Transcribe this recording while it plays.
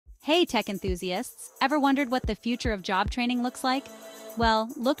Hey tech enthusiasts, ever wondered what the future of job training looks like? Well,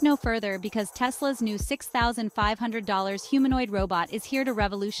 look no further because Tesla's new $6,500 humanoid robot is here to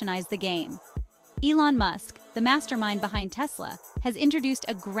revolutionize the game. Elon Musk, the mastermind behind Tesla, has introduced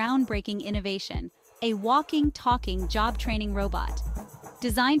a groundbreaking innovation, a walking, talking job training robot.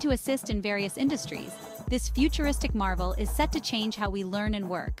 Designed to assist in various industries, this futuristic marvel is set to change how we learn and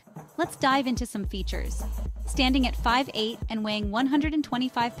work. Let's dive into some features. Standing at 5'8" and weighing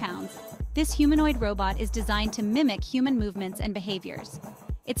 125 pounds, this humanoid robot is designed to mimic human movements and behaviors.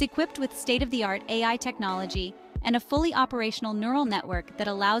 It's equipped with state-of-the-art AI technology and a fully operational neural network that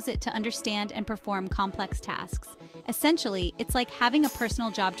allows it to understand and perform complex tasks. Essentially, it's like having a personal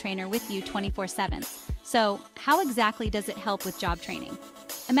job trainer with you 24/7. So, how exactly does it help with job training?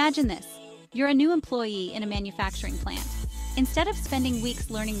 Imagine this. You're a new employee in a manufacturing plant. Instead of spending weeks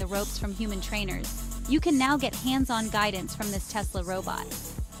learning the ropes from human trainers, you can now get hands-on guidance from this Tesla robot.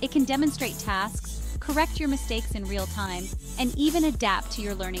 It can demonstrate tasks, correct your mistakes in real time, and even adapt to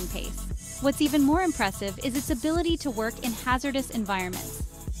your learning pace. What's even more impressive is its ability to work in hazardous environments.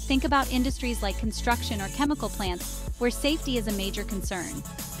 Think about industries like construction or chemical plants, where safety is a major concern.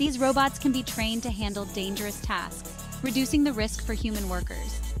 These robots can be trained to handle dangerous tasks, reducing the risk for human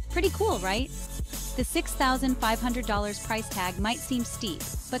workers. Pretty cool, right? The $6,500 price tag might seem steep,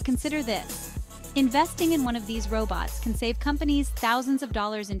 but consider this. Investing in one of these robots can save companies thousands of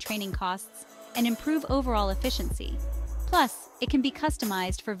dollars in training costs and improve overall efficiency. Plus, it can be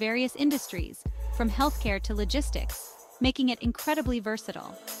customized for various industries, from healthcare to logistics, making it incredibly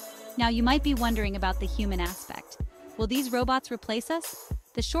versatile. Now, you might be wondering about the human aspect. Will these robots replace us?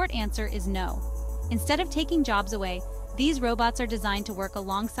 The short answer is no. Instead of taking jobs away, these robots are designed to work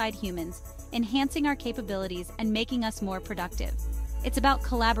alongside humans, enhancing our capabilities and making us more productive. It's about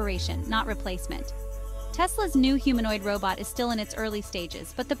collaboration, not replacement. Tesla's new humanoid robot is still in its early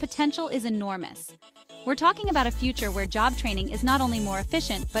stages, but the potential is enormous. We're talking about a future where job training is not only more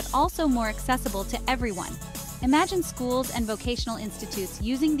efficient, but also more accessible to everyone. Imagine schools and vocational institutes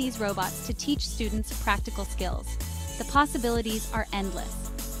using these robots to teach students practical skills. The possibilities are endless.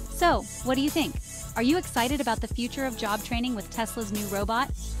 So, what do you think? Are you excited about the future of job training with Tesla's new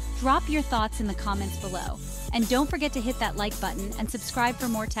robot? Drop your thoughts in the comments below. And don't forget to hit that like button and subscribe for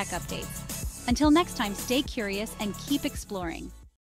more tech updates. Until next time, stay curious and keep exploring.